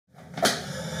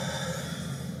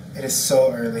It is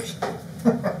so early.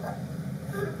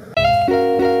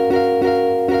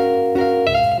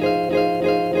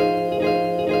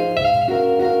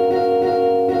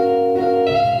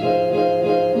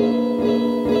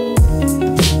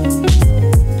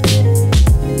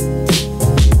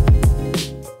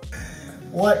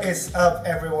 What is up,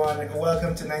 everyone?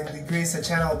 Welcome to 90 Degrees, a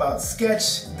channel about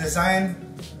sketch, design,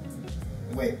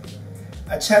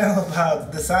 a channel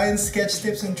about design, sketch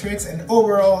tips and tricks, and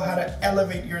overall how to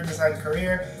elevate your design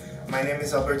career. My name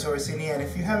is Alberto Orsini, and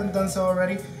if you haven't done so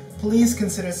already, please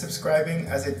consider subscribing,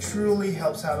 as it truly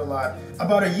helps out a lot.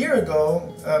 About a year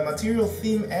ago, a Material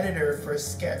Theme Editor for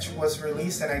Sketch was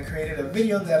released, and I created a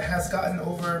video that has gotten,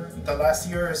 over the last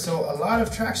year or so, a lot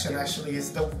of traction. Actually, it's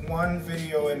the one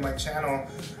video in my channel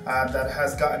that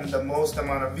has gotten the most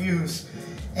amount of views.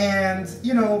 And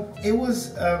you know, it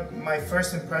was my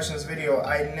first impressions video.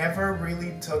 I never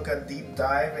really took a deep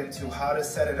dive into how to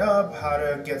set it up, how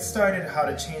to get started, how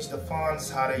to change the fonts,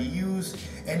 how to use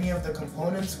any of the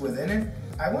components within it.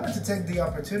 I wanted to take the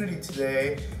opportunity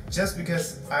today, just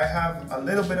because I have a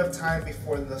little bit of time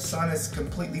before the sun is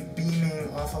completely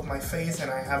beaming off of my face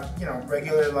and I have, you know,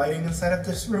 regular lighting inside of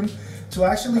this room, to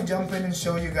actually jump in and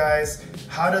show you guys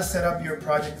how to set up your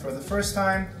project for the first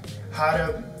time, how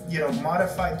to, you know,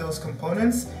 modify those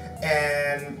components,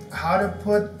 and how to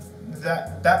put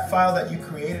that file that you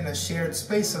create in a shared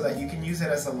space so that you can use it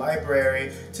as a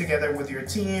library together with your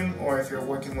team, or if you're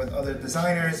working with other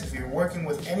designers, if you're working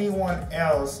with anyone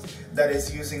else that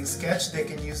is using Sketch, they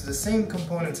can use the same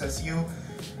components as you.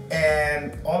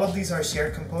 And all of these are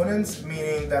shared components,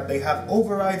 meaning that they have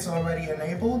overrides already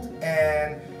enabled,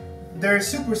 and they're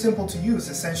super simple to use.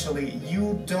 Essentially,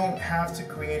 you don't have to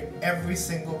create every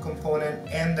single component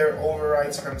and their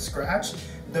overrides from scratch.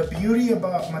 The beauty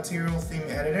about Material Theme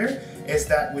Editor is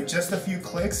that with just a few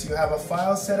clicks, you have a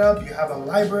file set up, you have a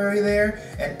library there,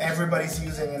 and everybody's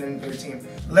using it in your team.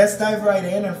 Let's dive right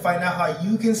in and find out how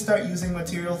you can start using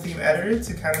Material Theme Editor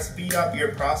to kind of speed up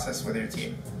your process with your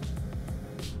team.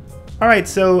 Alright,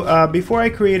 so before I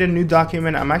create a new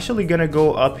document, I'm actually going to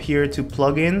go up here to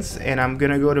plugins, and I'm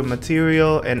going to go to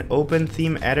Material and Open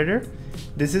Theme Editor.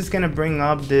 This is going to bring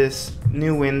up this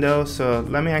new window, so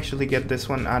let me actually get this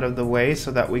one out of the way so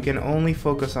that we can only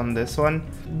focus on this one.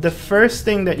 The first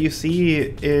thing that you see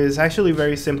is actually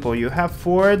very simple. You have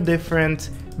 4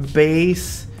 different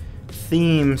base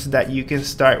themes that you can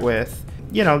start with.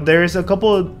 You know, there's a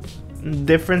couple of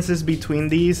differences between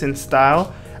these in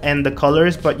style and the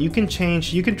colors, but you can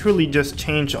truly just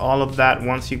change all of that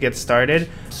once you get started.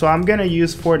 So I'm gonna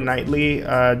use Fortnightly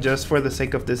just for the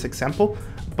sake of this example,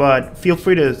 but feel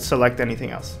free to select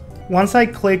anything else. Once I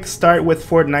click start with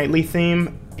Fortnightly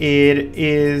theme, it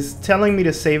is telling me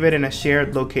to save it in a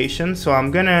shared location. So I'm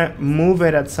gonna move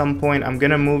it at some point. I'm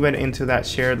gonna move it into that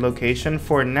shared location.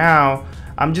 For now,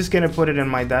 I'm just gonna put it in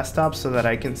my desktop so that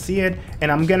I can see it,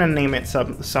 and I'm gonna name it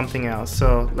something else.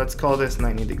 So let's call this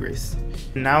 90 degrees.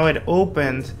 Now it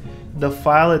opened the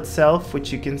file itself,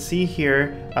 which you can see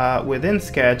here within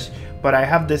Sketch, but I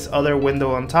have this other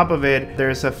window on top of it.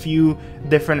 There's a few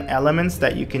different elements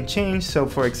that you can change. So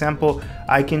for example,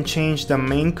 I can change the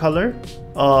main color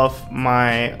of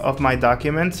my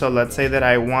document. So let's say that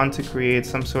I want to create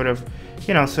some sort of,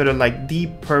 you know, sort of like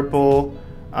deep purple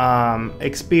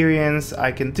experience.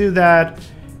 I can do that.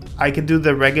 I can do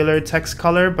the regular text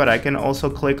color, but I can also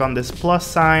click on this plus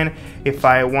sign if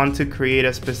I want to create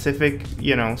a specific,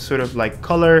 you know, sort of like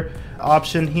color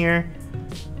option here.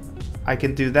 I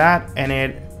can do that,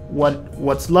 and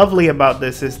what's lovely about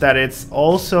this is that it's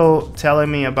also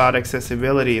telling me about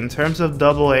accessibility. In terms of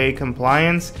AA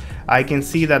compliance, I can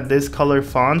see that this color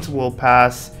font will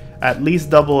pass at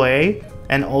least AA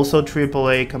and also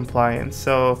AAA compliance.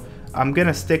 So I'm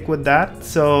gonna stick with that.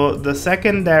 So the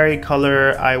secondary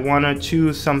color, I wanna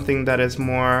choose something that is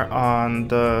more on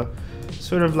the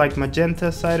sort of like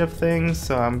magenta side of things.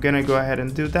 So I'm gonna go ahead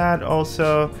and do that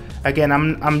also. Again,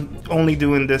 I'm only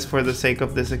doing this for the sake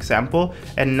of this example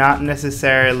and not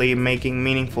necessarily making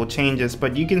meaningful changes,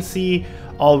 but you can see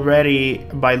already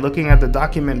by looking at the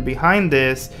document behind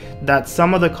this that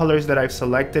some of the colors that I've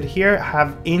selected here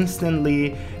have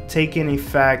instantly taken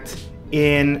effect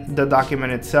in the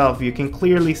document itself. You can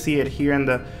clearly see it here in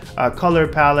the color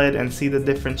palette and see the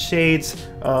different shades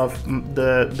of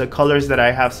the colors that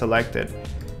I have selected.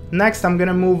 Next, I'm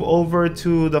gonna move over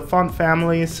to the font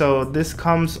family. So this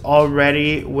comes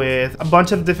already with a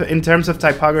bunch of different, in terms of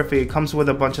typography, it comes with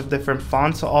a bunch of different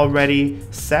fonts already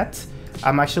set.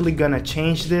 I'm actually gonna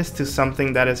change this to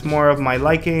something that is more of my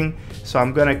liking. So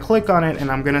I'm gonna click on it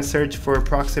and I'm gonna search for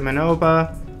Proxima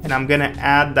Nova, and I'm gonna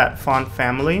add that font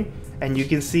family. and you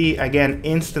can see again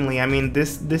instantly, I mean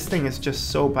this thing is just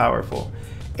so powerful.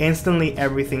 Instantly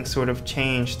everything sort of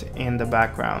changed in the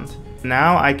background.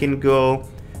 Now I can go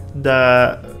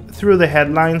through the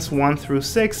headlines 1 through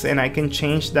 6, and I can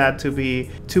change that to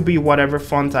be whatever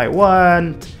font I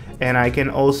want. And I can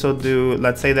also do,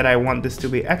 let's say that I want this to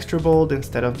be extra bold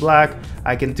instead of black.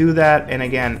 I can do that, and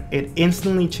again, it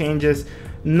instantly changes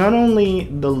not only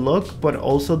the look, but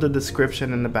also the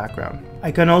description in the background.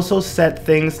 I can also set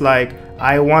things like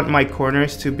I want my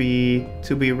corners to be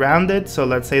rounded. So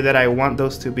let's say that I want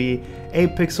those to be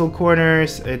 8 pixel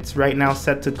corners. It's right now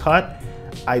set to cut.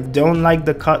 I don't like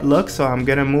the cut look, so I'm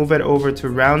gonna move it over to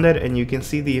rounded, and you can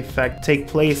see the effect take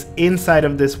place inside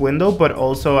of this window, but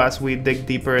also as we dig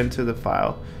deeper into the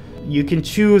file. You can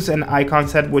choose an icon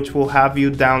set which will have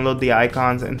you download the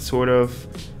icons and sort of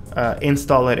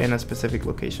install it in a specific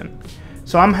location.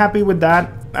 So I'm happy with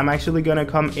that. I'm actually gonna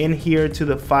come in here to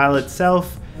the file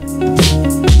itself.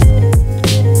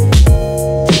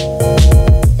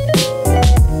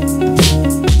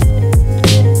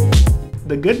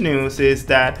 The good news is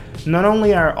that not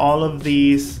only are all of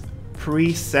these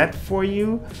preset for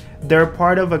you, they're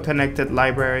part of a connected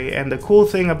library. And the cool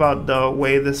thing about the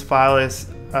way this file is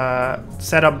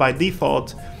set up by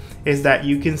default is that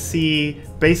you can see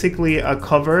basically a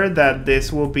cover that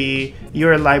this will be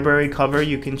your library cover.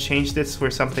 You can change this for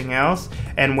something else.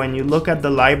 And when you look at the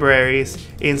libraries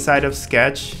inside of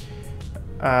Sketch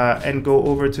and go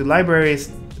over to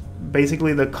libraries,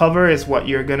 basically the cover is what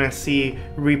you're gonna see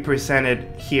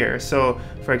represented here. So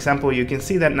for example, you can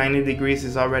see that 90 degrees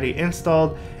is already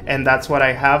installed, and that's what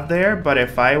I have there. But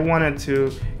if I wanted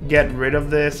to get rid of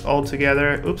this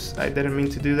altogether, oops, I didn't mean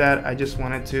to do that. I just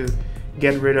wanted to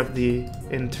get rid of the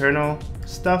internal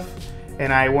stuff,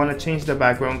 and I want to change the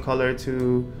background color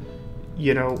to,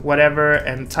 you know, whatever,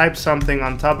 and type something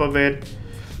on top of it.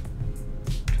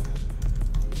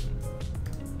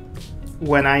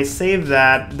 When I save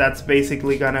that, that's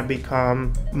basically gonna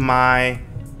become my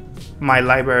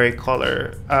library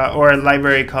color or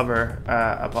library cover,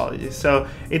 apologies. So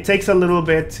it takes a little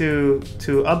bit to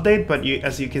update, but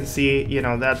as you can see, you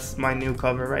know, that's my new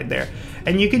cover right there.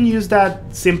 And you can use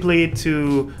that simply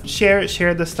to share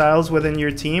the styles within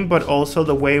your team, but also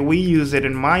the way we use it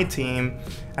in my team,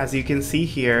 as you can see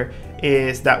here,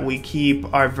 is that we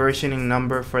keep our versioning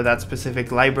number for that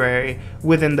specific library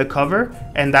within the cover,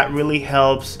 and that really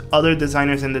helps other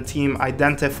designers in the team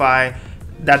identify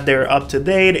that they're up to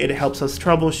date. It helps us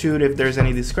troubleshoot if there's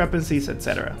any discrepancies,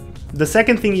 etc. The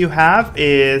second thing you have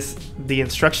is the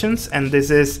instructions, and this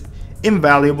is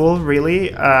invaluable, really.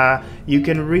 You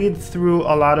can read through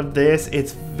a lot of this.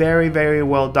 It's very, very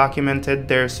well documented.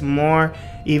 There's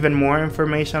even more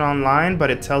information online,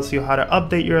 but it tells you how to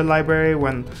update your library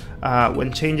when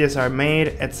changes are made,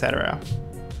 etc.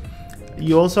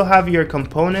 You also have your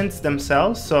components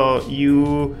themselves. So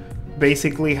you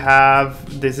basically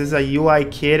have, this is a UI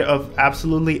kit of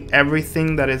absolutely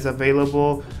everything that is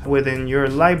available within your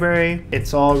library.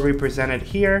 It's all represented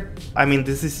here. I mean,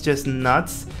 this is just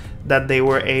nuts that they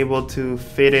were able to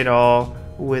fit it all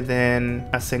within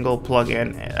a single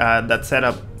plugin that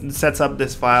sets up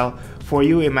this file for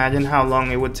you. Imagine how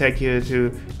long it would take you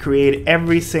to create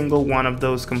every single one of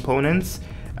those components.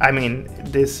 I mean,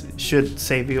 this should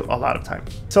save you a lot of time.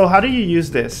 So how do you use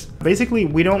this? Basically,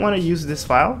 we don't want to use this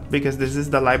file because this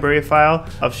is the library file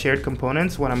of shared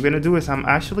components. What I'm going to do is I'm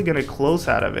actually going to close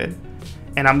out of it,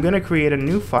 and I'm going to create a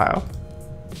new file.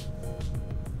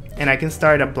 And I can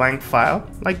start a blank file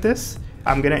like this.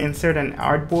 I'm going to insert an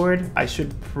artboard. I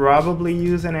should probably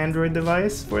use an Android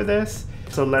device for this.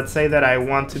 So let's say that I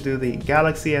want to do the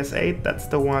Galaxy S8. That's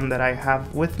the one that I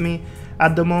have with me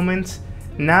at the moment.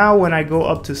 Now when I go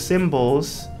up to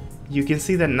symbols, you can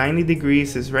see that 90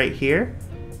 degrees is right here,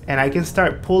 and I can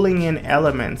start pulling in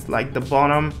elements like the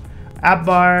bottom app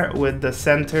bar with the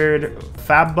centered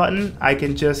fab button. I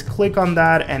can just click on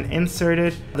that and insert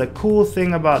it. The cool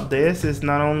thing about this is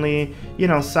not only, you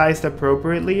know, sized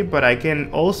appropriately, but I can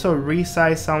also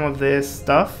resize some of this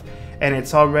stuff, and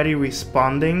it's already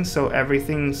responding, so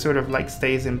everything sort of like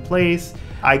stays in place.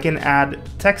 I can add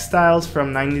text styles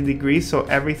from 90 degrees, so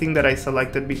everything that I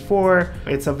selected before,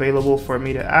 it's available for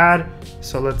me to add.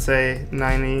 So let's say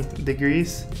 90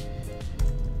 degrees.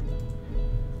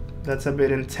 That's a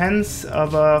bit intense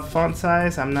of a font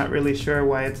size. I'm not really sure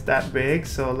why it's that big.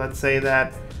 So let's say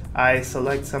that I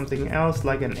select something else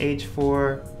like an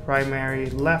H4 primary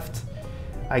left.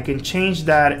 I can change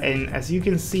that, and as you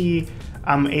can see,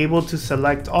 I'm able to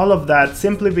select all of that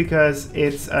simply because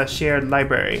it's a shared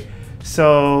library.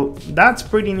 So that's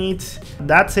pretty neat.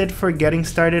 That's it for getting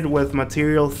started with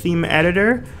Material Theme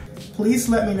Editor. Please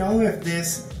let me know if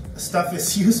this stuff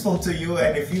is useful to you,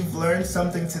 and if you've learned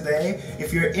something today,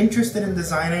 if you're interested in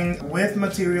designing with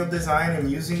Material Design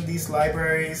and using these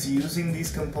libraries, using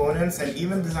these components, and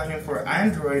even designing for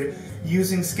Android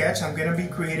using Sketch, I'm going to be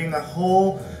creating a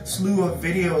whole slew of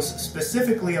videos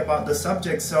specifically about the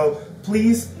subject. So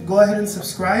please go ahead and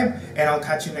subscribe, and I'll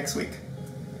catch you next week.